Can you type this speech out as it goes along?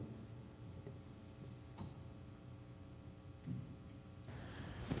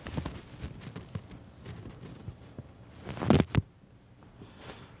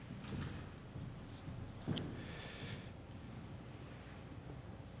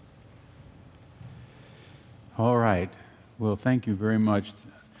All right. Well, thank you very much.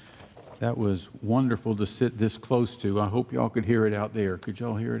 That was wonderful to sit this close to. I hope y'all could hear it out there. Could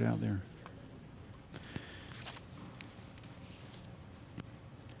y'all hear it out there?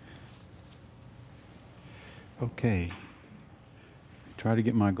 Okay. Try to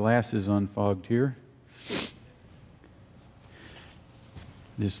get my glasses unfogged here.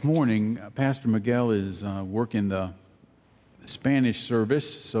 This morning, Pastor Miguel is working the Spanish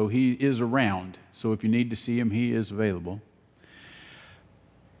service, so he is around. So if you need to see him, he is available.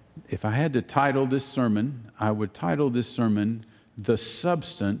 If I had to title this sermon, I would title this sermon, "The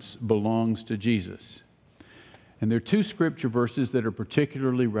Substance Belongs to Jesus." And there are two scripture verses that are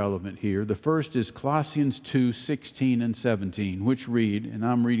particularly relevant here. The first is Colossians 2:16 and 17, which read, and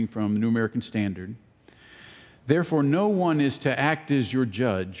I'm reading from the New American Standard, "Therefore no one is to act as your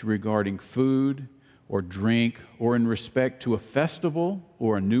judge regarding food or drink or in respect to a festival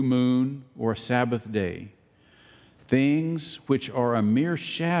or a new moon or a Sabbath day, things which are a mere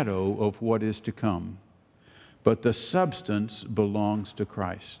shadow of what is to come, but the substance belongs to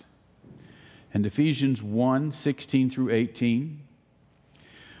Christ." And Ephesians 1:16 through 18,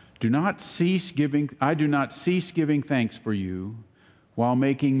 I do not cease giving thanks for you while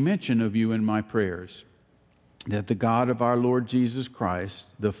making mention of you in my prayers, that the God of our Lord Jesus Christ,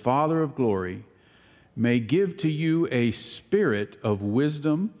 the Father of glory, may give to you a spirit of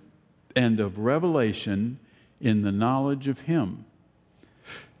wisdom and of revelation in the knowledge of Him.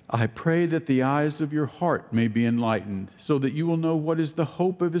 I pray that the eyes of your heart may be enlightened, so that you will know what is the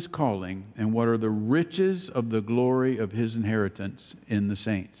hope of His calling and what are the riches of the glory of His inheritance in the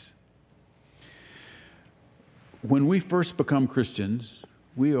saints. When we first become Christians,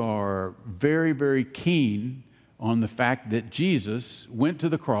 we are very, very keen on the fact that Jesus went to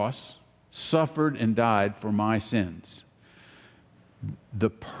the cross, suffered and died for my sins. The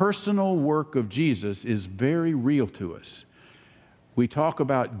personal work of Jesus is very real to us. We talk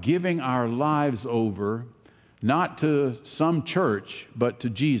about giving our lives over, not to some church, but to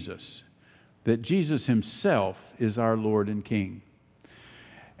Jesus. That Jesus Himself is our Lord and King.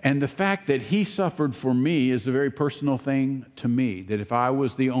 And the fact that He suffered for me is a very personal thing to me. That if I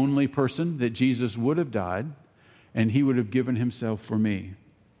was the only person, that Jesus would have died, and He would have given Himself for me.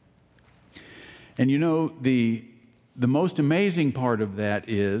 And you know, the most amazing part of that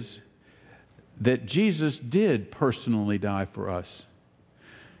is that Jesus did personally die for us.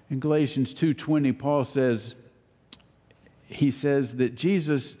 In Galatians 2:20, Paul says that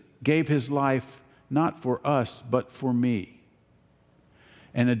Jesus gave His life not for us, but for me,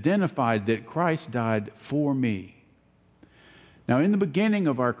 and identified that Christ died for me. Now, in the beginning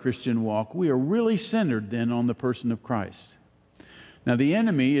of our Christian walk, we are really centered then on the person of Christ. Now, the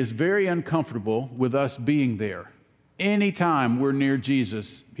enemy is very uncomfortable with us being there. Anytime we're near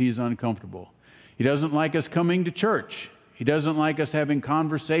Jesus, he's uncomfortable. He doesn't like us coming to church. He doesn't like us having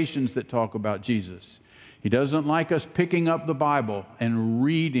conversations that talk about Jesus. He doesn't like us picking up the Bible and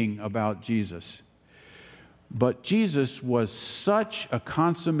reading about Jesus. But Jesus was such a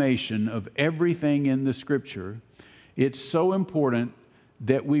consummation of everything in the Scripture. It's so important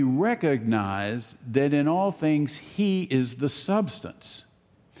that we recognize that in all things, He is the substance.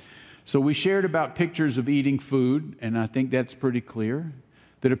 So we shared about pictures of eating food, and I think that's pretty clear,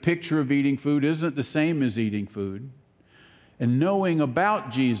 that a picture of eating food isn't the same as eating food. And knowing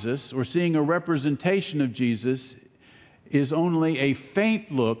about Jesus or seeing a representation of Jesus is only a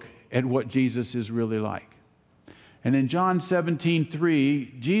faint look at what Jesus is really like. And in John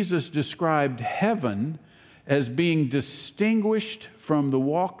 17:3, Jesus described heaven as being distinguished from the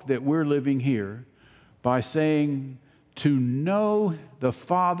walk that we're living here by saying, to know the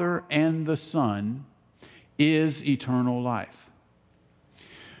Father and the Son is eternal life.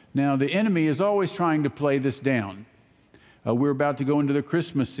 Now, the enemy is always trying to play this down. We're about to go into the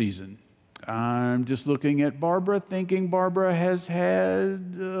Christmas season. I'm just looking at Barbara, thinking Barbara has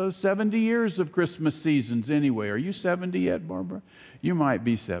had 70 years of Christmas seasons anyway. Are you 70 yet, Barbara? You might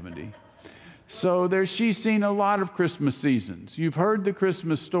be 70. So she's seen a lot of Christmas seasons. You've heard the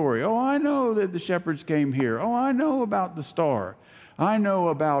Christmas story. Oh, I know that the shepherds came here. Oh, I know about the star. I know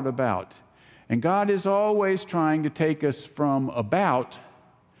about. And God is always trying to take us from about,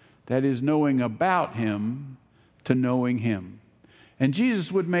 that is knowing about Him, to knowing Him. And Jesus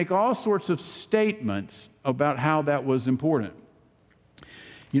would make all sorts of statements about how that was important.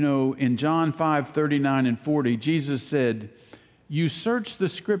 You know, in John 5:39 and 40, Jesus said, "You search the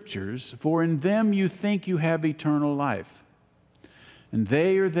Scriptures, for in them you think you have eternal life. And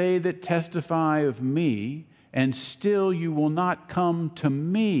they are they that testify of me, and still you will not come to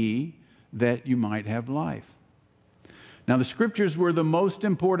me that you might have life." Now, the Scriptures were the most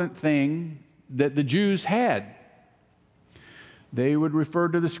important thing that the Jews had. They would refer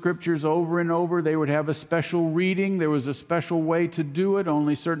to the Scriptures over and over. They would have a special reading. There was a special way to do it.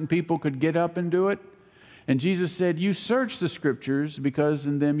 Only certain people could get up and do it. And Jesus said, you search the Scriptures because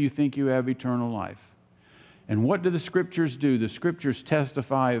in them you think you have eternal life. And what do the Scriptures do? The Scriptures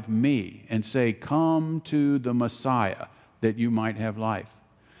testify of me and say, come to the Messiah that you might have life.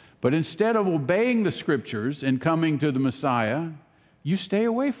 But instead of obeying the Scriptures and coming to the Messiah, you stay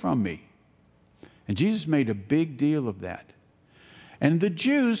away from me. And Jesus made a big deal of that. And the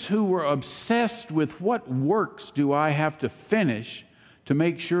Jews who were obsessed with what works do I have to finish to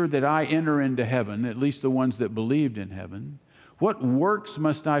make sure that I enter into heaven, at least the ones that believed in heaven, what works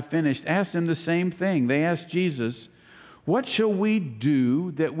must I finish? Asked him the same thing. They asked Jesus, what shall we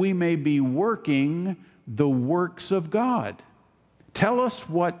do that we may be working the works of God? Tell us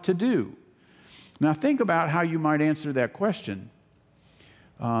what to do. Now think about how you might answer that question.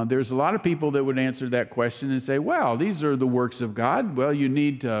 There's a lot of people that would answer that question and say, well, these are the works of God. Well, you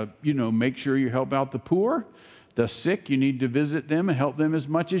need to, make sure you help out the poor, the sick. You need to visit them and help them as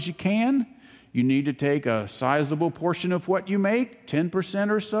much as you can. You need to take a sizable portion of what you make, 10%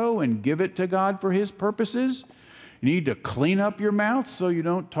 or so, and give it to God for His purposes. You need to clean up your mouth so you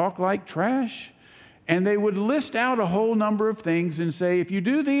don't talk like trash. And they would list out a whole number of things and say, if you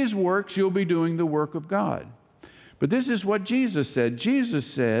do these works, you'll be doing the work of God. But this is what Jesus said. Jesus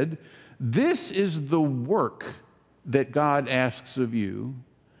said, this is the work that God asks of you,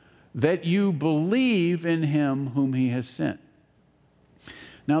 that you believe in Him whom He has sent.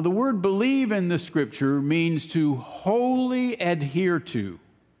 Now, the word believe in the Scripture means to wholly adhere to.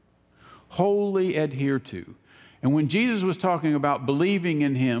 Wholly adhere to. And when Jesus was talking about believing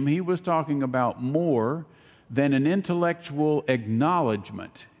in Him, He was talking about more than an intellectual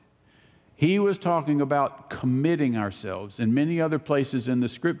acknowledgement. He was talking about committing ourselves. In many other places in the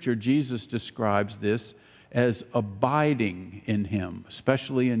Scripture, Jesus describes this as abiding in Him,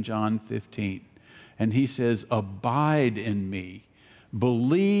 especially in John 15. And He says, abide in me.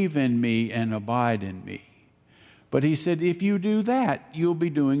 Believe in me and abide in me. But He said, if you do that, you'll be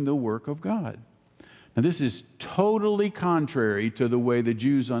doing the work of God. Now, this is totally contrary to the way the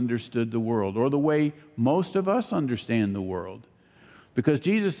Jews understood the world, or the way most of us understand the world. Because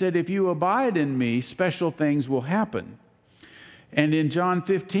Jesus said, if you abide in me, special things will happen. And in John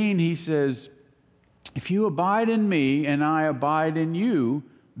 15, He says, if you abide in me and I abide in you,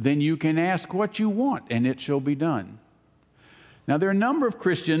 then you can ask what you want and it shall be done. Now, there are a number of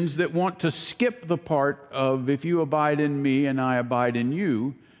Christians that want to skip the part of if you abide in me and I abide in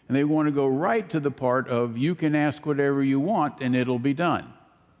you, and they want to go right to the part of you can ask whatever you want and it'll be done.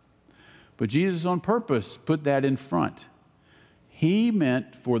 But Jesus on purpose put that in front. He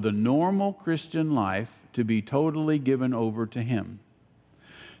meant for the normal Christian life to be totally given over to Him.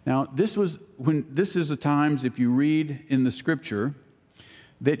 Now, this is the times, if you read in the Scripture,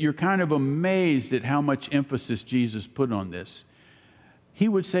 that you're kind of amazed at how much emphasis Jesus put on this. He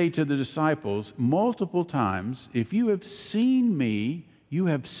would say to the disciples multiple times, if you have seen me, you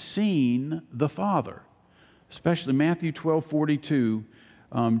have seen the Father. Especially Matthew 12:42,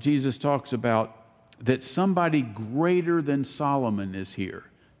 Jesus talks about that somebody greater than Solomon is here,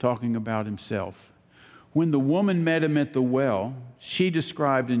 talking about Himself. When the woman met Him at the well, she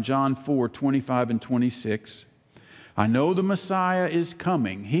described in John 4:25 and 26, I know the Messiah is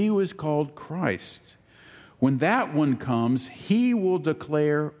coming. He who is called Christ. When that one comes, He will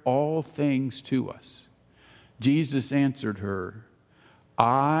declare all things to us. Jesus answered her,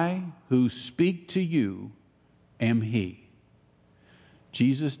 I who speak to you am He.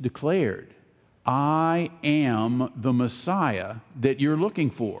 Jesus declared, I am the Messiah that you're looking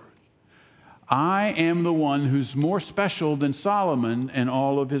for. I am the one who's more special than Solomon and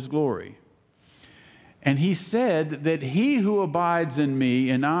all of his glory. And He said that he who abides in me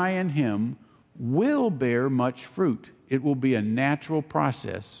and I in him will bear much fruit. It will be a natural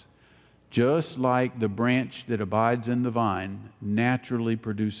process, just like the branch that abides in the vine naturally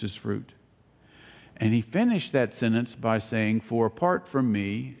produces fruit. And He finished that sentence by saying, for apart from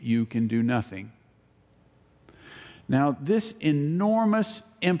me, you can do nothing. Now, this enormous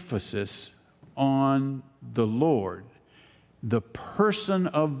emphasis on the Lord, the person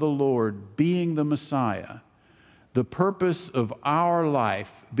of the Lord being the Messiah, the purpose of our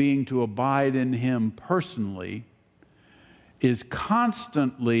life being to abide in Him personally, is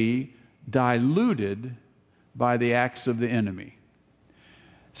constantly diluted by the acts of the enemy.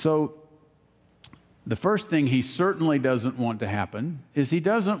 So, the first thing He certainly doesn't want to happen is He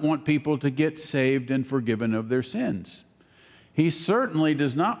doesn't want people to get saved and forgiven of their sins. He certainly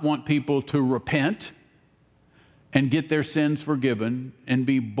does not want people to repent. and get their sins forgiven and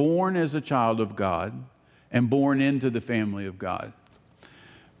be born as a child of God and born into the family of God.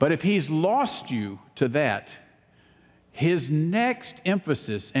 But if he's lost you to that, his next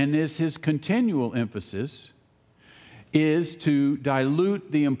emphasis, and is his continual emphasis, is to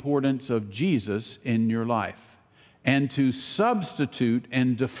dilute the importance of Jesus in your life and to substitute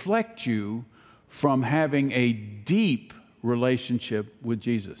and deflect you from having a deep relationship with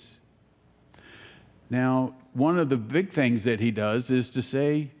Jesus. Now, one of the big things that he does is to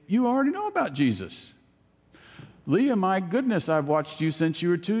say, you already know about Jesus. Leah, my goodness, I've watched you since you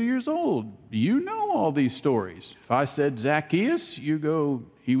were 2 years old. You know all these stories. If I said Zacchaeus, you go,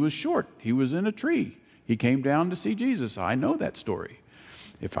 he was short. He was in a tree. He came down to see Jesus. I know that story.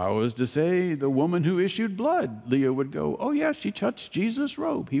 If I was to say the woman who issued blood, Leah would go, oh yeah, she touched Jesus'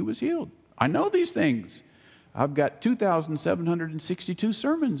 robe. He was healed. I know these things. I've got 2,762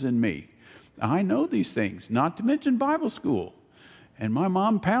 sermons in me. I know these things, not to mention Bible school. And my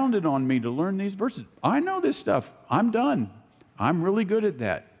mom pounded on me to learn these verses. I know this stuff. I'm done. I'm really good at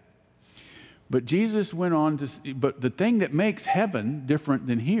that. But Jesus went on to, but the thing that makes heaven different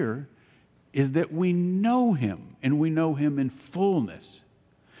than here is that we know him, and we know him in fullness.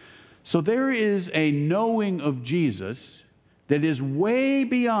 So there is a knowing of Jesus that is way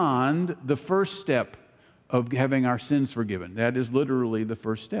beyond the first step of having our sins forgiven. That is literally the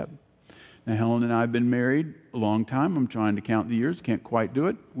first step. Now, Helen and I have been married a long time. I'm trying to count the years. Can't quite do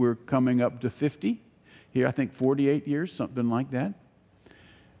it. We're coming up to 50. Here, I think 48 years, something like that.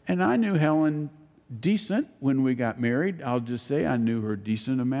 And I knew Helen decent when we got married. I'll just say I knew her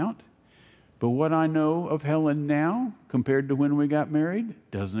decent amount. But what I know of Helen now compared to when we got married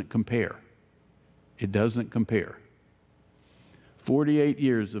doesn't compare. It doesn't compare. 48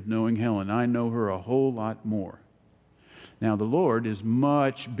 years of knowing Helen, I know her a whole lot more. Now, the Lord is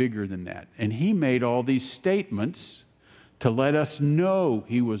much bigger than that. And he made all these statements to let us know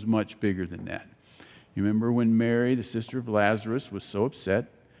he was much bigger than that. You remember when Mary, the sister of Lazarus, was so upset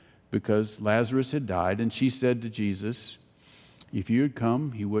because Lazarus had died, and she said to Jesus, if you had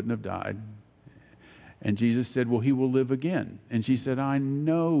come, he wouldn't have died. And Jesus said, well, he will live again. And she said, I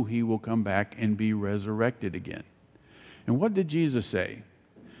know he will come back and be resurrected again. And what did Jesus say?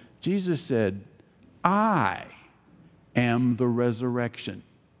 Jesus said, I am the resurrection.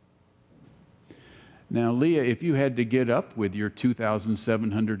 Now, Leah, if you had to get up with your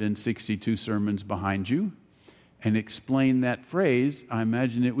 2,762 sermons behind you and explain that phrase, I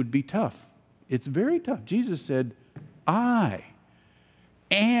imagine it would be tough. It's very tough. Jesus said, I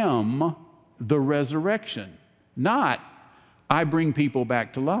am the resurrection. Not, I bring people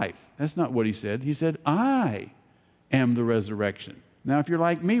back to life. That's not what he said. He said, I am the resurrection. Now, if you're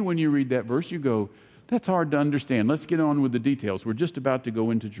like me, when you read that verse, you go, that's hard to understand. Let's get on with the details. We're just about to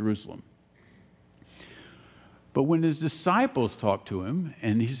go into Jerusalem. But when his disciples talked to him,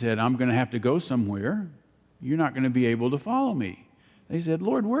 and he said, I'm going to have to go somewhere, you're not going to be able to follow me. They said,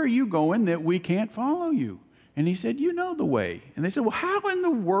 Lord, where are you going that we can't follow you? And he said, you know the way. And they said, well, how in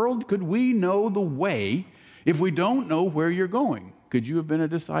the world could we know the way if we don't know where you're going? Could you have been a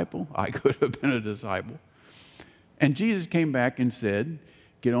disciple? I could have been a disciple. And Jesus came back and said,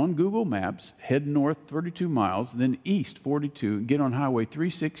 get on Google Maps, head north 32 miles, then east 42, get on Highway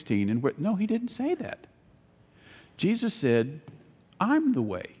 316. And no, he didn't say that. Jesus said, I'm the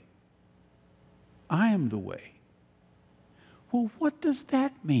way. I am the way. Well, what does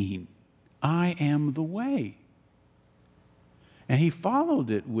that mean? I am the way. And he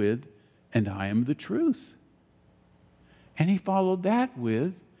followed it with, and I am the truth. And he followed that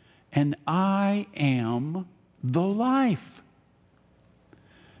with, and I am the life.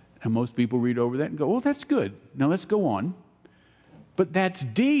 Now, most people read over that and go, well, that's good. Now, let's go on. But that's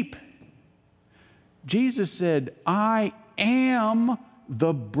deep. Jesus said, I am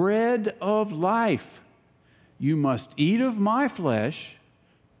the bread of life. You must eat of my flesh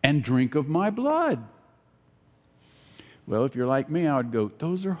and drink of my blood. Well, if you're like me, I would go,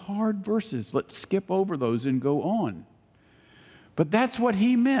 those are hard verses. Let's skip over those and go on. But that's what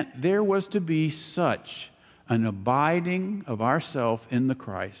he meant. There was to be such an abiding of ourself in the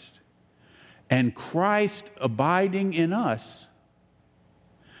Christ, and Christ abiding in us,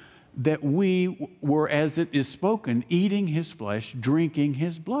 that we were, as it is spoken, eating his flesh, drinking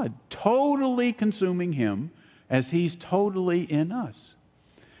his blood, totally consuming him as he's totally in us.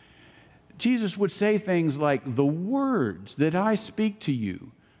 Jesus would say things like, the words that I speak to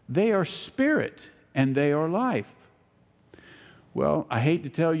you, they are spirit and they are life. Well, I hate to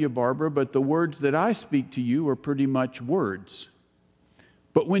tell you, Barbara, but the words that I speak to you are pretty much words.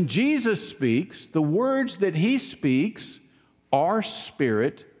 But when Jesus speaks, the words that he speaks are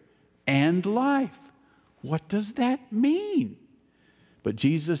spirit and life. What does that mean? But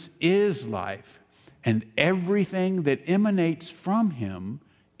Jesus is life, and everything that emanates from him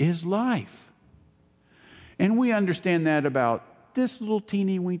is life. And we understand that about this little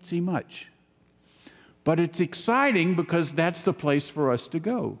teeny weensy much. But it's exciting because that's the place for us to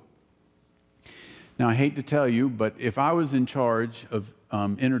go. Now, I hate to tell you, but if I was in charge of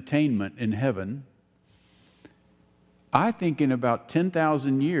entertainment in heaven, I think in about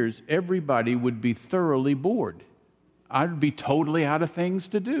 10,000 years, everybody would be thoroughly bored. I'd be totally out of things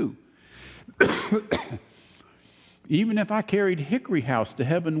to do. Even if I carried Hickory House to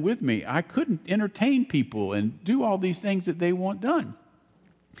heaven with me, I couldn't entertain people and do all these things that they want done.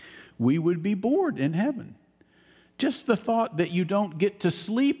 We would be bored in heaven. Just the thought that you don't get to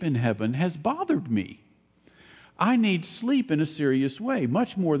sleep in heaven has bothered me. I need sleep in a serious way,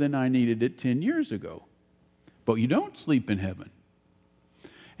 much more than I needed it 10 years ago. But you don't sleep in heaven.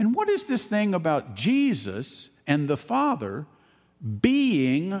 And what is this thing about Jesus and the Father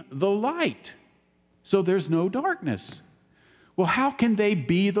being the light? So there's no darkness. Well, how can they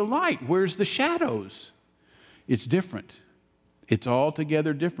be the light? Where's the shadows? It's different. It's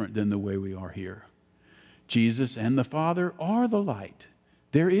altogether different than the way we are here. Jesus and the Father are the light.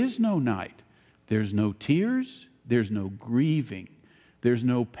 There is no night. There's no tears. There's no grieving. There's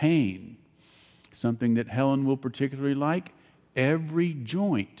no pain. Something that Helen will particularly like, every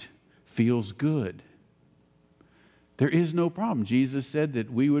joint feels good. There is no problem. Jesus said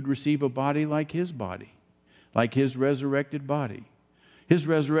that we would receive a body like his body, like his resurrected body. His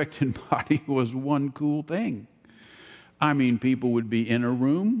resurrected body was one cool thing. I mean, people would be in a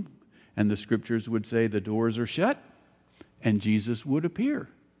room, and the scriptures would say the doors are shut, and Jesus would appear.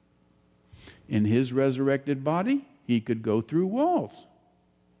 In his resurrected body, he could go through walls.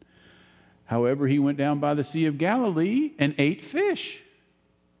 However, he went down by the Sea of Galilee and ate fish.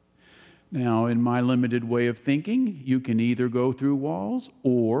 Now, in my limited way of thinking, you can either go through walls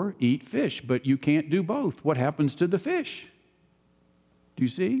or eat fish, but you can't do both. What happens to the fish? Do you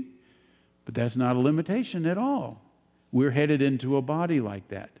see? But that's not a limitation at all. We're headed into a body like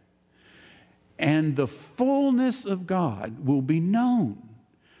that. And the fullness of God will be known.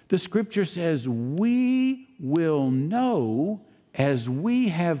 The scripture says, we will know as we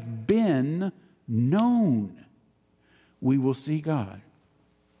have been known. We will see God.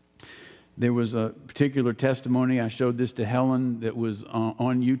 There was a particular testimony, I showed this to Helen, that was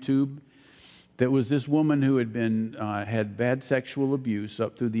on YouTube. That was this woman who had bad sexual abuse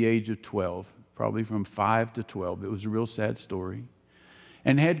up through the age of 12, probably from 5 to 12. It was a real sad story.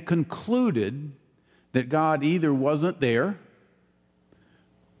 And had concluded that God either wasn't there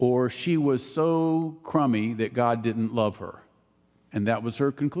or she was so crummy that God didn't love her. And that was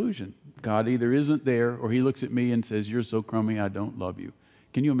her conclusion. God either isn't there or he looks at me and says, you're so crummy, I don't love you.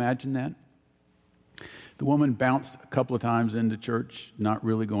 Can you imagine that? The woman bounced a couple of times into church, not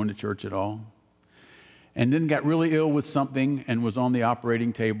really going to church at all, and then got really ill with something and was on the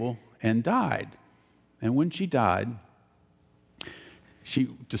operating table and died. And when she died,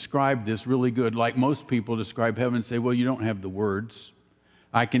 she described this really good, like most people describe heaven and say, well, you don't have the words.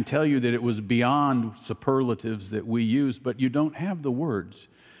 I can tell you that it was beyond superlatives that we use, but you don't have the words.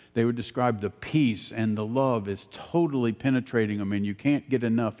 They would describe the peace and the love as totally penetrating them, and you can't get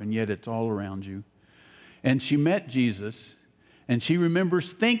enough, and yet it's all around you. And she met Jesus, and she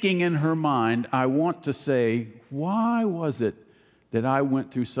remembers thinking in her mind, I want to say, why was it that I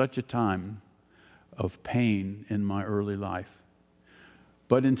went through such a time of pain in my early life?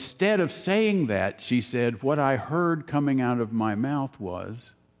 But instead of saying that, she said, what I heard coming out of my mouth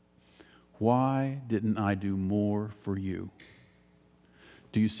was, why didn't I do more for you?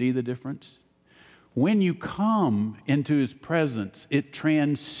 Do you see the difference? When you come into his presence, it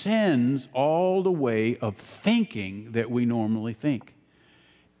transcends all the way of thinking that we normally think.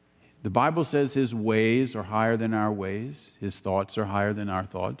 The Bible says his ways are higher than our ways. His thoughts are higher than our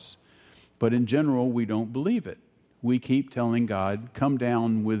thoughts. But in general, we don't believe it. We keep telling God, come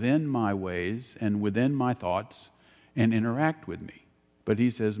down within my ways and within my thoughts and interact with me. But he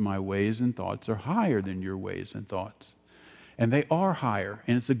says, my ways and thoughts are higher than your ways and thoughts. And they are higher,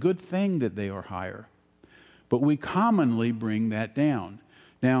 and it's a good thing that they are higher. But we commonly bring that down.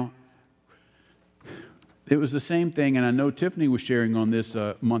 Now, it was the same thing, and I know Tiffany was sharing on this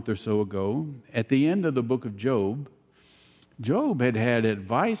a month or so ago. At the end of the book of Job, Job had had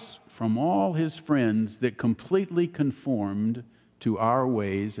advice from all his friends that completely conformed to our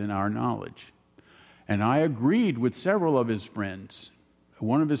ways and our knowledge. And I agreed with several of his friends.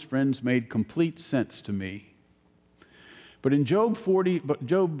 One of his friends made complete sense to me. But in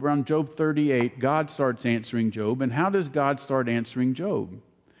around Job 38, God starts answering Job. And how does God start answering Job?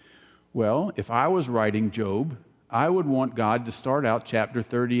 Well, if I was writing Job, I would want God to start out chapter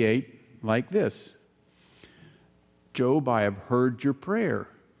 38 like this. Job, I have heard your prayer.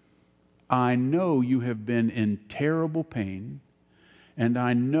 I know you have been in terrible pain, and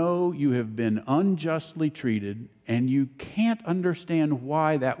I know you have been unjustly treated, and you can't understand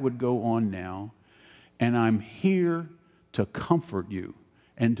why that would go on now. And I'm here to comfort you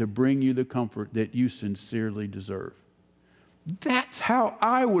and to bring you the comfort that you sincerely deserve. That's how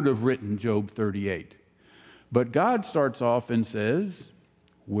I would have written Job 38. But God starts off and says,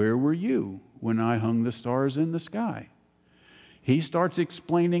 where were you when I hung the stars in the sky? He starts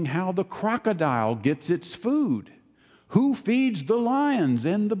explaining how the crocodile gets its food, who feeds the lions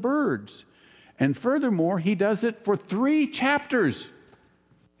and the birds. And furthermore, he does it for 3 chapters.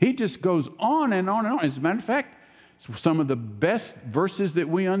 He just goes on and on and on. As a matter of fact, some of the best verses that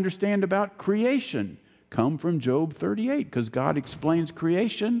we understand about creation come from Job 38, because God explains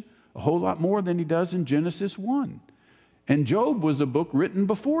creation a whole lot more than he does in Genesis 1. And Job was a book written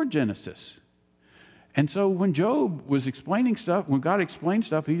before Genesis. And so when Job was explaining stuff, when God explained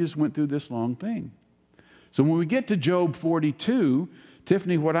stuff, he just went through this long thing. So when we get to Job 42,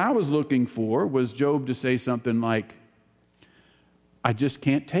 Tiffany, what I was looking for was Job to say something like, I just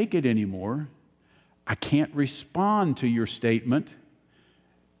can't take it anymore. I can't respond to your statement.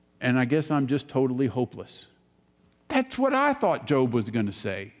 And I guess I'm just totally hopeless. That's what I thought Job was going to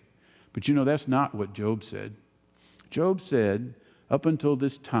say. But you know, that's not what Job said. Job said, up until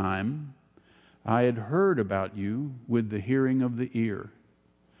this time, I had heard about you with the hearing of the ear,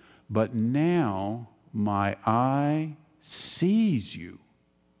 but now my eye sees you,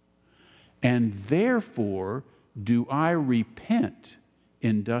 and therefore do I repent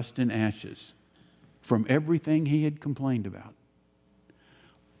in dust and ashes from everything he had complained about.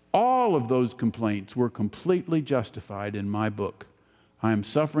 All of those complaints were completely justified in my book. I am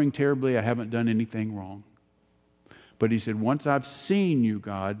suffering terribly. I haven't done anything wrong. But he said, once I've seen you,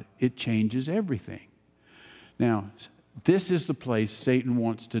 God, it changes everything. Now, this is the place Satan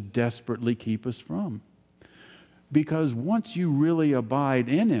wants to desperately keep us from. Because once you really abide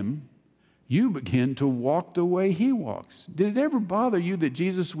in him, you begin to walk the way he walks. Did it ever bother you that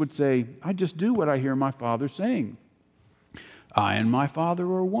Jesus would say, I just do what I hear my Father saying? I and my Father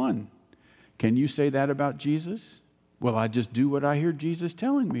are one. Can you say that about Jesus? Well, I just do what I hear Jesus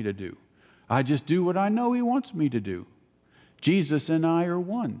telling me to do. I just do what I know he wants me to do. Jesus and I are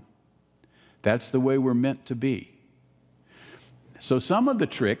one. That's the way we're meant to be. So some of the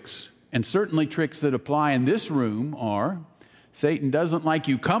tricks, and certainly tricks that apply in this room, are Satan doesn't like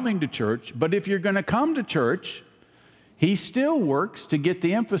you coming to church, but if you're going to come to church, he still works to get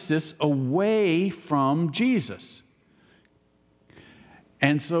the emphasis away from Jesus.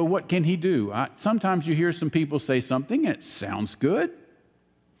 And so what can he do? Sometimes you hear some people say something and it sounds good,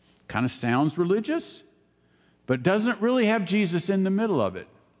 kind of sounds religious, but doesn't really have Jesus in the middle of it.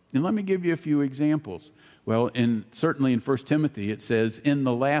 And let me give you a few examples. Well, certainly in 1 Timothy it says, in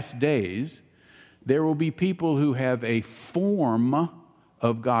the last days, there will be people who have a form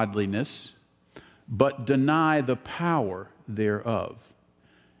of godliness, but deny the power thereof.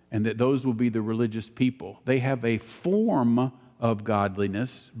 And that those will be the religious people. They have a form of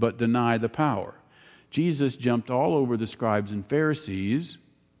godliness, but deny the power. Jesus jumped all over the scribes and Pharisees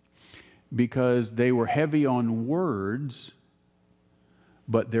because they were heavy on words,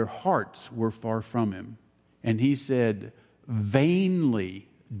 but their hearts were far from him. And he said, vainly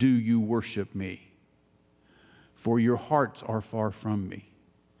do you worship me, for your hearts are far from me.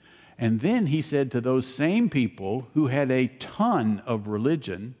 And then he said to those same people who had a ton of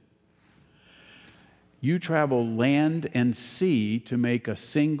religion, you travel land and sea to make a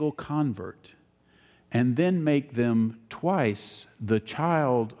single convert, and then make them twice the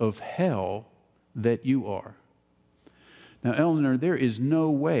child of hell that you are. Now, Eleanor, there is no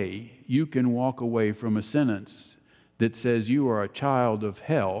way you can walk away from a sentence that says you are a child of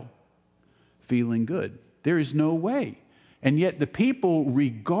hell feeling good. There is no way. And yet the people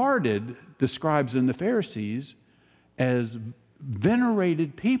regarded the scribes and the Pharisees as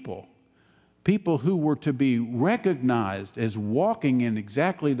venerated people. People who were to be recognized as walking in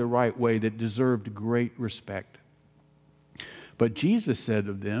exactly the right way that deserved great respect. But Jesus said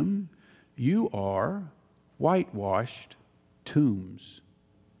of them, you are whitewashed tombs.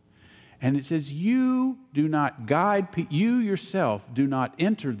 And it says, you do not guide, you yourself do not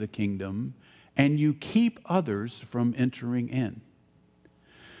enter the kingdom, and you keep others from entering in.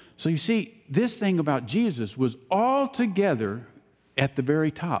 So you see, this thing about Jesus was altogether at the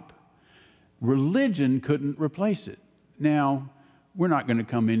very top. Religion couldn't replace it. Now, we're not going to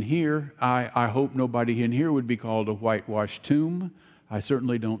come in here. I hope nobody in here would be called a whitewashed tomb. I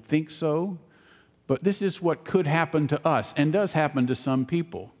certainly don't think so. But this is what could happen to us and does happen to some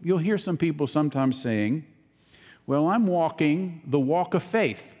people. You'll hear some people sometimes saying, well, I'm walking the walk of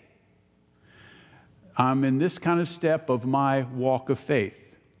faith. I'm in this kind of step of my walk of faith.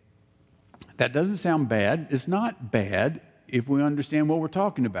 That doesn't sound bad. It's not bad if we understand what we're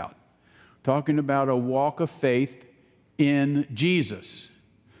talking about. Talking about a walk of faith in Jesus.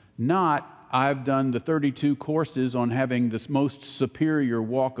 Not, I've done the 32 courses on having this most superior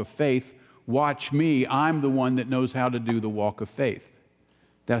walk of faith. Watch me, I'm the one that knows how to do the walk of faith.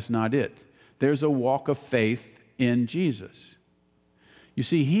 That's not it. There's a walk of faith in Jesus. You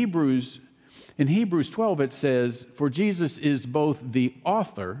see, in Hebrews 12 it says, for Jesus is both the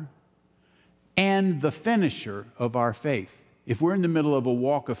author and the finisher of our faith. If we're in the middle of a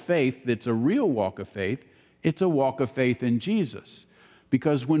walk of faith that's a real walk of faith, it's a walk of faith in Jesus.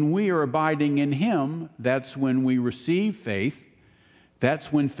 Because when we are abiding in Him, that's when we receive faith.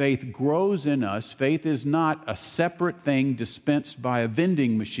 That's when faith grows in us. Faith is not a separate thing dispensed by a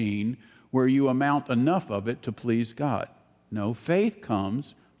vending machine where you amount enough of it to please God. No, faith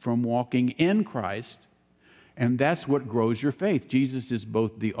comes from walking in Christ, and that's what grows your faith. Jesus is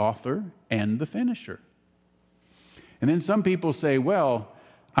both the author and the finisher. And then some people say, well,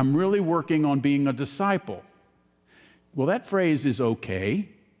 I'm really working on being a disciple. Well, that phrase is okay,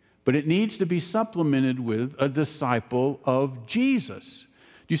 but it needs to be supplemented with a disciple of Jesus.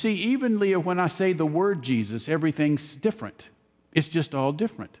 Do you see, even, Leah, when I say the word Jesus, everything's different. It's just all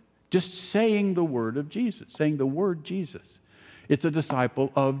different. Just saying the word of Jesus, saying the word Jesus. It's a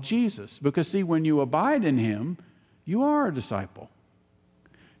disciple of Jesus. Because, see, when you abide in Him, you are a disciple.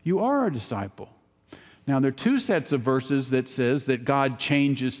 You are a disciple. Now, there are two sets of verses that says that God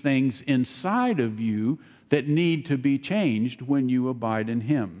changes things inside of you that need to be changed when you abide in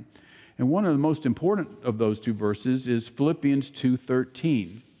Him. And one of the most important of those two verses is Philippians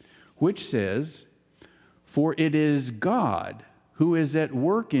 2:13, which says, for it is God who is at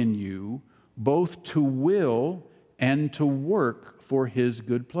work in you, both to will and to work for His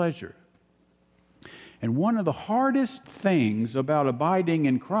good pleasure. And one of the hardest things about abiding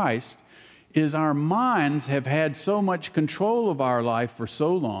in Christ is our minds have had so much control of our life for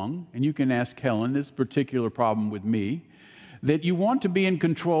so long, and you can ask Helen, this particular problem with me, that you want to be in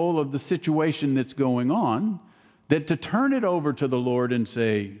control of the situation that's going on, that to turn it over to the Lord and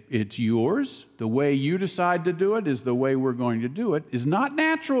say, it's yours, the way you decide to do it is the way we're going to do it, is not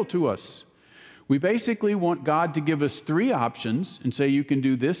natural to us. We basically want God to give us three options and say, you can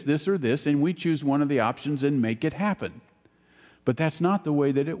do this, this, or this, and we choose one of the options and make it happen. But that's not the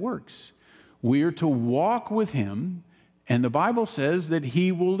way that it works. We are to walk with Him, and the Bible says that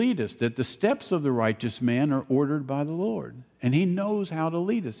He will lead us, that the steps of the righteous man are ordered by the Lord. And He knows how to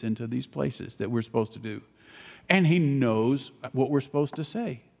lead us into these places that we're supposed to do. And He knows what we're supposed to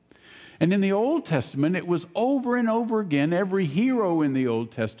say. And in the Old Testament, it was over and over again. Every hero in the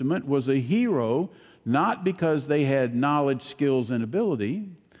Old Testament was a hero, not because they had knowledge, skills, and ability,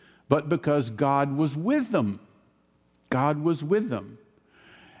 but because God was with them. God was with them.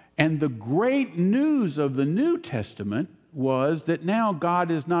 And the great news of the New Testament was that now God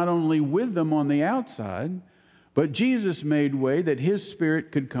is not only with them on the outside, but Jesus made way that His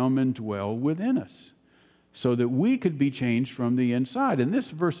Spirit could come and dwell within us so that we could be changed from the inside. And this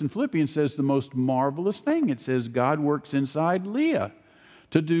verse in Philippians says the most marvelous thing. It says God works inside Leah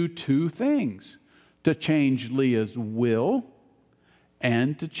to do two things, to change Leah's will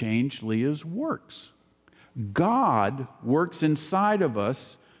and to change Leah's works. God works inside of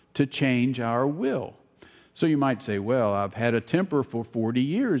us to change our will. So you might say, well, I've had a temper for 40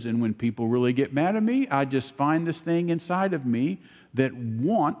 years, and when people really get mad at me, I just find this thing inside of me that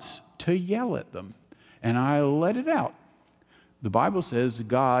wants to yell at them, and I let it out. The Bible says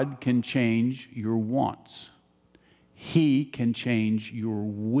God can change your wants. He can change your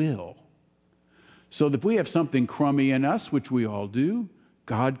will. So that if we have something crummy in us, which we all do,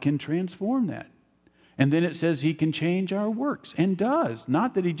 God can transform that. And then it says He can change our works, and does.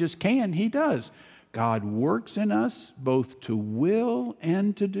 Not that He just can, He does. God works in us both to will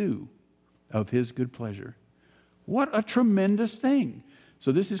and to do of His good pleasure. What a tremendous thing.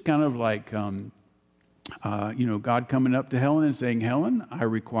 So this is kind of like, God coming up to Helen and saying, Helen, I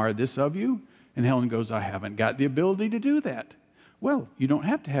require this of you. And Helen goes, I haven't got the ability to do that. Well, you don't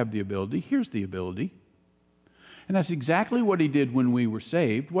have to have the ability. Here's the ability. And that's exactly what He did when we were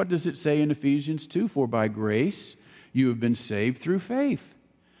saved. What does it say in Ephesians 2? For by grace you have been saved through faith.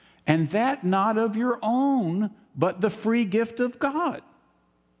 And that not of your own, but the free gift of God,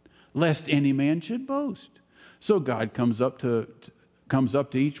 lest any man should boast. So God comes up to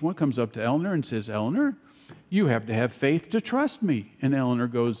each one, comes up to Eleanor and says, Eleanor, You have to have faith to trust me. And Eleanor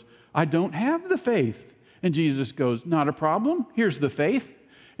goes, I don't have the faith. And Jesus goes, not a problem. Here's the faith.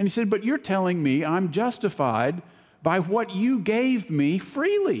 And he said, but you're telling me I'm justified by what you gave me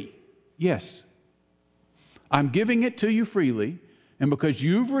freely. Yes. I'm giving it to you freely, and because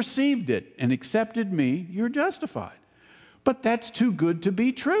you've received it and accepted me, you're justified. But that's too good to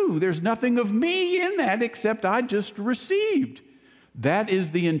be true. There's nothing of me in that except I just received. That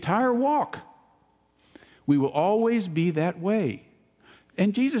is the entire walk. We will always be that way.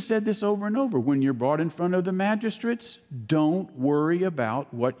 And Jesus said this over and over. When you're brought in front of the magistrates, don't worry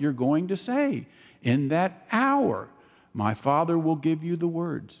about what you're going to say. In that hour, my Father will give you the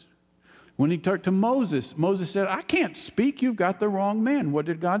words. When he talked to Moses, Moses said, I can't speak. You've got the wrong man. What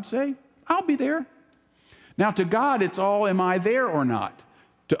did God say? I'll be there. Now, to God, it's all, am I there or not?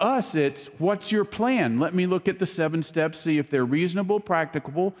 To us, it's, what's your plan? Let me look at the 7 steps, see if they're reasonable,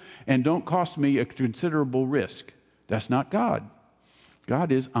 practicable, and don't cost me a considerable risk. That's not God.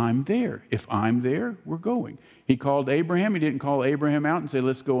 God is, I'm there. If I'm there, we're going. He called Abraham. He didn't call Abraham out and say,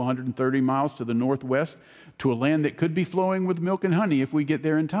 let's go 130 miles to the northwest to a land that could be flowing with milk and honey if we get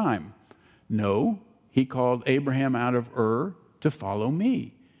there in time. No, he called Abraham out of Ur to follow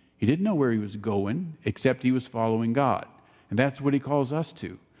me. He didn't know where he was going, except he was following God. And that's what he calls us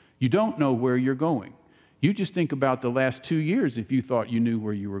to. You don't know where you're going. You just think about the last 2 years if you thought you knew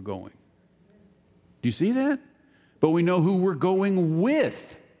where you were going. Do you see that? But we know who we're going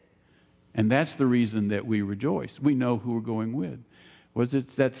with. And that's the reason that we rejoice. We know who we're going with. What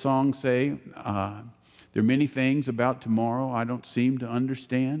does that song say? There are many things about tomorrow I don't seem to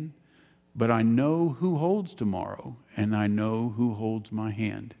understand, but I know who holds tomorrow, and I know who holds my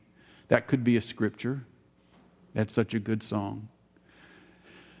hand. That could be a scripture. That's such a good song.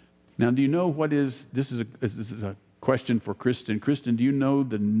 Now, do you know what is, this is a question for Kristen. Kristen, do you know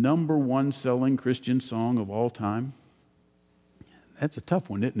the number 1 selling Christian song of all time? That's a tough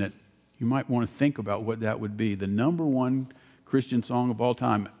one, isn't it? You might want to think about what that would be. The number 1 Christian song of all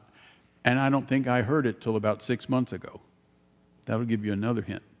time. And I don't think I heard it till about 6 months ago. That'll give you another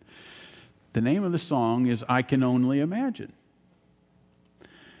hint. The name of the song is I Can Only Imagine.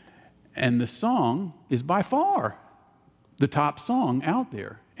 And the song is by far the top song out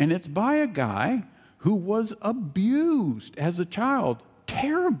there. And it's by a guy who was abused as a child,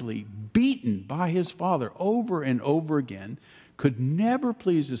 terribly beaten by his father over and over again, could never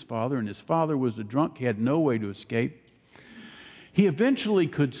please his father, and his father was a drunk. He had no way to escape. He eventually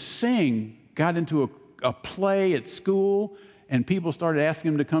could sing, got into a play at school, and people started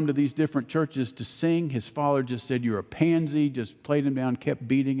asking him to come to these different churches to sing. His father just said, you're a pansy, just played him down, kept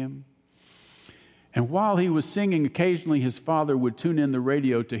beating him. And while he was singing, occasionally his father would tune in the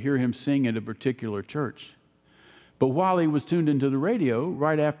radio to hear him sing at a particular church. But while he was tuned into the radio,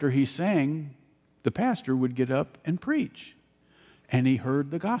 right after he sang, the pastor would get up and preach. And he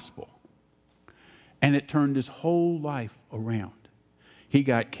heard the gospel. And it turned his whole life around. He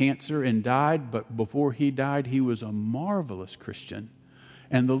got cancer and died, but before he died, he was a marvelous Christian.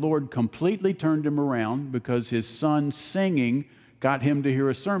 And the Lord completely turned him around because his son singing got him to hear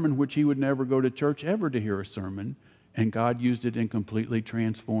a sermon, which he would never go to church ever to hear a sermon, and God used it and completely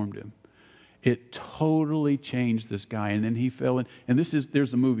transformed him. It totally changed this guy, and then he fell in, and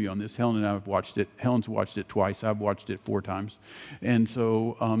there's a movie on this. Helen and I have watched it. Helen's watched it twice. I've watched it 4 times. And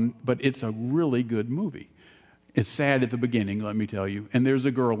so, but it's a really good movie. It's sad at the beginning, let me tell you, and there's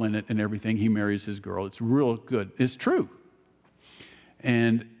a girl in it and everything. He marries his girl. It's real good. It's true.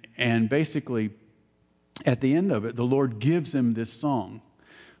 And basically, at the end of it, the Lord gives him this song.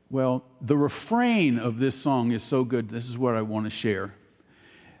 Well, the refrain of this song is so good. This is what I want to share.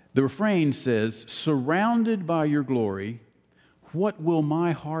 The refrain says, surrounded by your glory, what will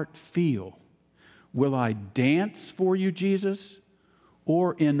my heart feel? Will I dance for you, Jesus,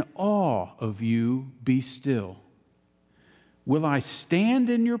 or in awe of you be still? Will I stand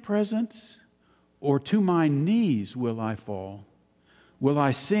in your presence, or to my knees will I fall? Will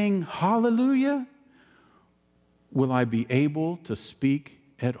I sing hallelujah? Will I be able to speak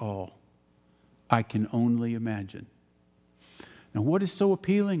at all? I can only imagine. Now, what is so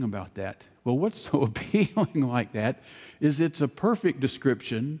appealing about that? Well, what's so appealing like that is it's a perfect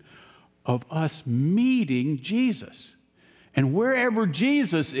description of us meeting Jesus. And wherever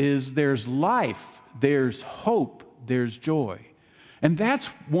Jesus is, there's life, there's hope, there's joy. And that's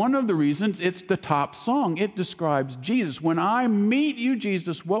one of the reasons it's the top song. It describes Jesus. When I meet you,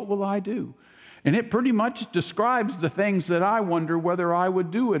 Jesus, what will I do? And it pretty much describes the things that I wonder whether I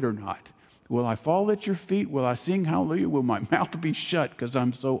would do it or not. Will I fall at your feet? Will I sing hallelujah? Will my mouth be shut because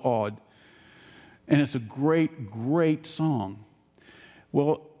I'm so awed? And it's a great, great song.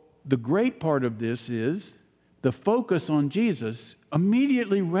 Well, the great part of this is the focus on Jesus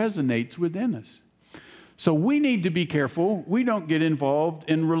immediately resonates within us. So we need to be careful we don't get involved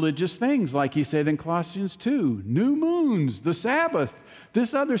in religious things, like he said in Colossians 2, new moons, the Sabbath,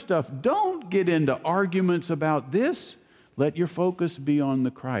 this other stuff. Don't get into arguments about this. Let your focus be on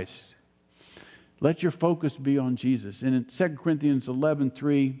the Christ. Let your focus be on Jesus. And in 2 Corinthians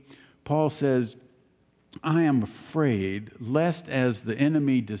 11:3, Paul says, I am afraid lest as the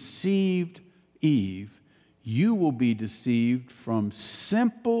enemy deceived Eve, you will be deceived from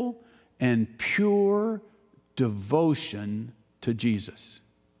simple and pure devotion to Jesus.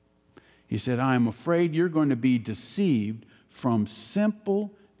 He said, I am afraid you're going to be deceived from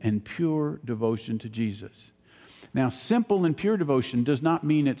simple and pure devotion to Jesus. Now, simple and pure devotion does not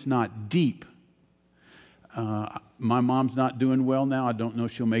mean it's not deep. My mom's not doing well now. I don't know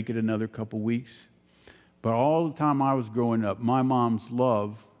if she'll make it another couple weeks. But all the time I was growing up, my mom's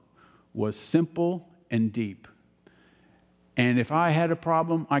love was simple and deep. And if I had a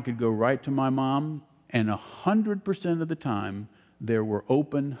problem, I could go right to my mom, and 100% of the time, there were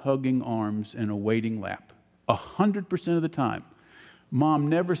open, hugging arms and a waiting lap. 100% of the time. Mom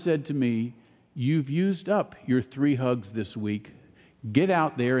never said to me, you've used up your 3 hugs this week. Get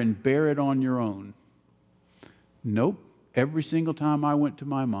out there and bear it on your own. Nope. Every single time I went to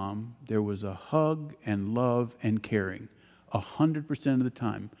my mom, there was a hug and love and caring. 100% of the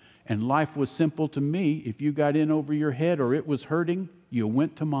time. And life was simple to me. If you got in over your head or it was hurting, you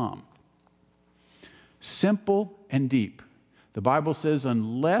went to mom. Simple and deep. The Bible says,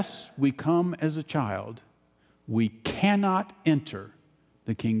 unless we come as a child, we cannot enter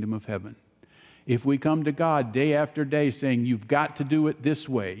the kingdom of heaven. If we come to God day after day saying, you've got to do it this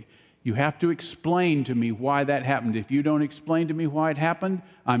way, you have to explain to me why that happened. If you don't explain to me why it happened,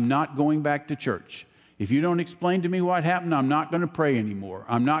 I'm not going back to church. If you don't explain to me what happened, I'm not going to pray anymore.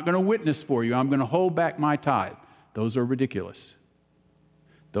 I'm not going to witness for you. I'm going to hold back my tithe. Those are ridiculous.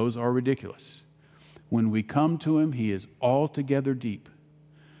 Those are ridiculous. When we come to Him, He is altogether deep.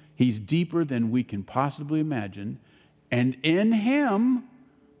 He's deeper than we can possibly imagine. And in Him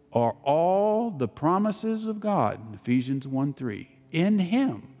are all the promises of God. Ephesians 1:3. In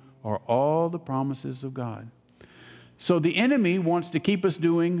Him are all the promises of God. So the enemy wants to keep us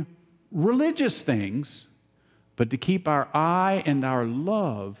doing religious things, but to keep our eye and our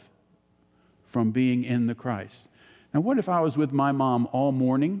love from being in the Christ. Now, what if I was with my mom all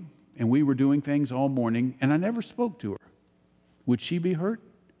morning and we were doing things all morning and I never spoke to her? Would she be hurt?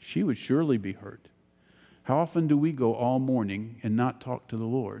 She would surely be hurt. How often do we go all morning and not talk to the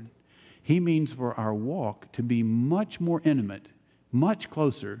Lord? He means for our walk to be much more intimate, much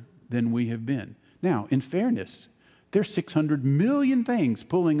closer than we have been. Now, in fairness, there's 600 million things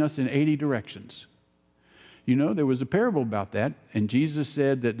pulling us in 80 directions. You know, there was a parable about that, and Jesus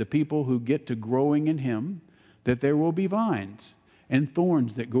said that the people who get to growing in Him, that there will be vines and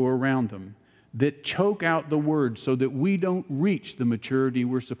thorns that go around them, that choke out the word so that we don't reach the maturity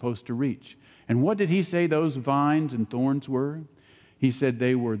we're supposed to reach. And what did He say those vines and thorns were? He said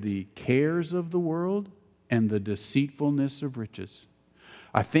they were the cares of the world and the deceitfulness of riches.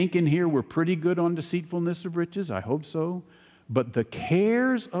 I think in here we're pretty good on deceitfulness of riches. I hope so. But the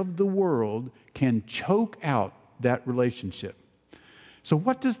cares of the world can choke out that relationship. So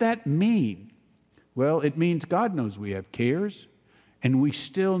what does that mean? Well, it means God knows we have cares, and we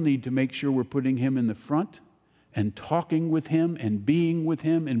still need to make sure we're putting Him in the front and talking with Him and being with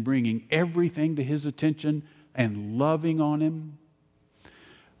Him and bringing everything to His attention and loving on Him.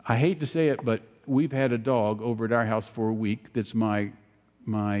 I hate to say it, but we've had a dog over at our house for a week that's my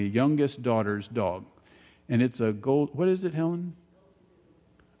youngest daughter's dog. And it's a what is it, Helen?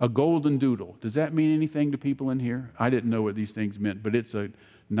 A golden doodle. Does that mean anything to people in here? I didn't know what these things meant, but it's a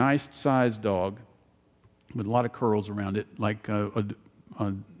nice sized dog with a lot of curls around it, like I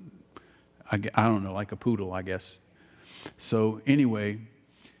don't know, like a poodle, I guess. So anyway,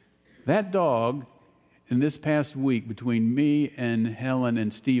 that dog in this past week between me and Helen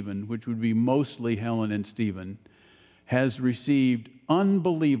and Stephen, which would be mostly Helen and Stephen, has received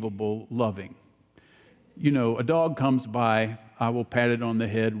unbelievable loving. You know, a dog comes by, I will pat it on the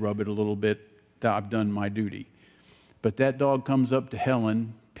head, rub it a little bit, I've done my duty. But that dog comes up to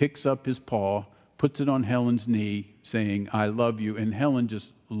Helen, picks up his paw, puts it on Helen's knee, saying, I love you, and Helen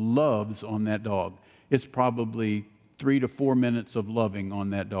just loves on that dog. It's probably 3 to 4 minutes of loving on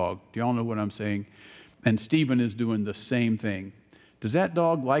that dog. Do y'all know what I'm saying? And Stephen is doing the same thing. Does that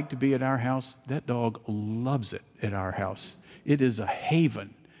dog like to be at our house? That dog loves it at our house. It is a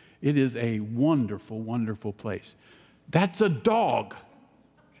haven. It is a wonderful, wonderful place. That's a dog.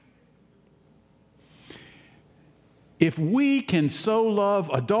 If we can so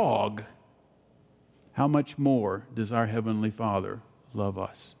love a dog, how much more does our Heavenly Father love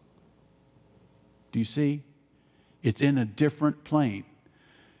us? Do you see? It's in a different plane.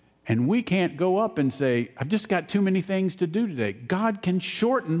 And we can't go up and say, I've just got too many things to do today. God can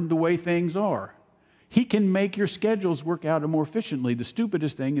shorten the way things are. He can make your schedules work out more efficiently. The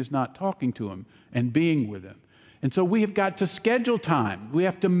stupidest thing is not talking to Him and being with Him. And so we have got to schedule time. We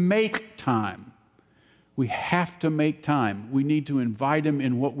have to make time. We have to make time. We need to invite Him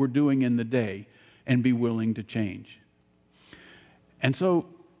in what we're doing in the day and be willing to change. And so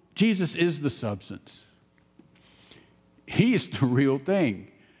Jesus is the substance. He is the real thing.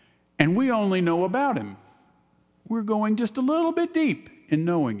 And we only know about Him. We're going just a little bit deep in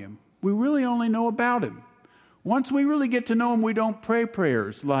knowing Him. We really only know about Him. Once we really get to know Him, we don't pray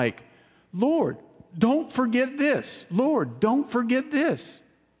prayers like, Lord, don't forget this. Lord, don't forget this.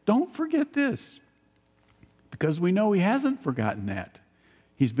 Don't forget this. Because we know He hasn't forgotten that.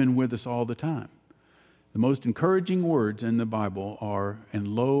 He's been with us all the time. The most encouraging words in the Bible are, and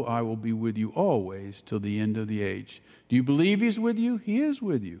lo, I will be with you always till the end of the age. Do you believe He's with you? He is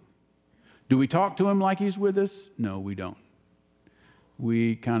with you. Do we talk to Him like He's with us? No, we don't.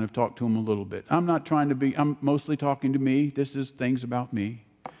 We kind of talk to Him a little bit. I'm mostly talking to me. This is things about me.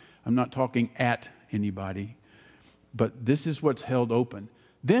 I'm not talking at anybody. But this is what's held open.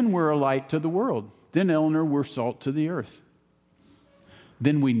 Then we're a light to the world. Then, Eleanor, we're salt to the earth.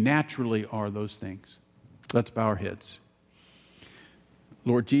 Then we naturally are those things. Let's bow our heads.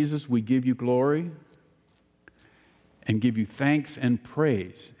 Lord Jesus, we give you glory and give you thanks and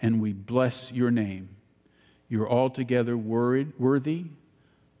praise, and we bless your name. You're altogether worthy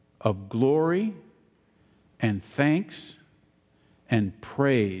of glory and thanks and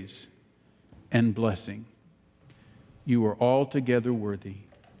praise and blessing. You are altogether worthy.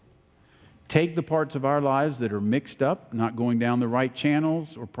 Take the parts of our lives that are mixed up, not going down the right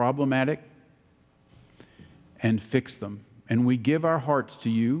channels or problematic, and fix them. And we give our hearts to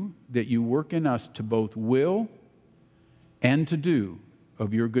you, that you work in us to both will and to do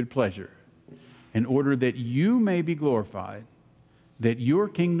of your good pleasure, in order that you may be glorified, that your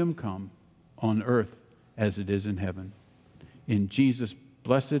kingdom come on earth as it is in heaven. In Jesus'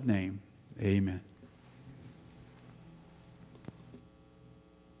 blessed name, amen.